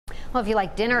Well, if you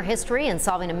like dinner history and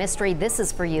solving a mystery, this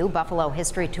is for you. Buffalo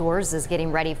History Tours is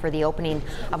getting ready for the opening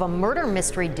of a murder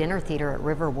mystery dinner theater at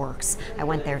RiverWorks. I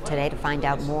went there today to find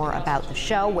out more about the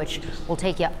show, which will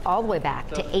take you all the way back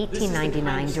to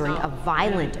 1899 during a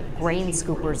violent grain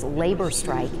scoopers labor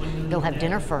strike. You'll have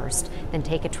dinner first, then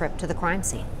take a trip to the crime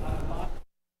scene.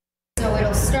 So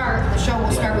the show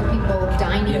will start with people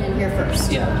dining in here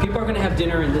first. Yeah, people are going to have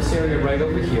dinner in this area right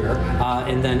over here,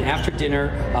 and then after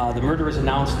dinner, the murder is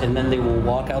announced, and then they will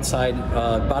walk outside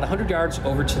about 100 yards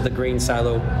over to the grain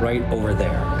silo right over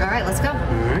there. All right, let's go. All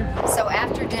right. So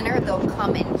after dinner, they'll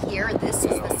come in here. This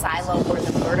is the silo where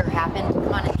the murder happened.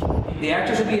 Come on in. The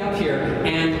actors will be up here,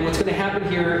 and what's going to happen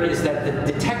here is that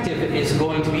the detective is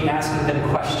going to be asking them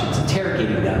questions,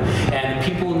 interrogating them, and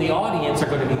people in the audience are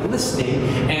going to be listening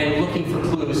and looking for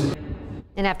clues.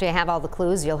 And after you have all the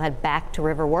clues, you'll head back to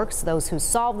RiverWorks. Those who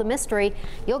solve the mystery,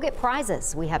 you'll get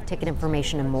prizes. We have ticket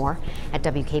information and more at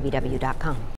WKBW.com.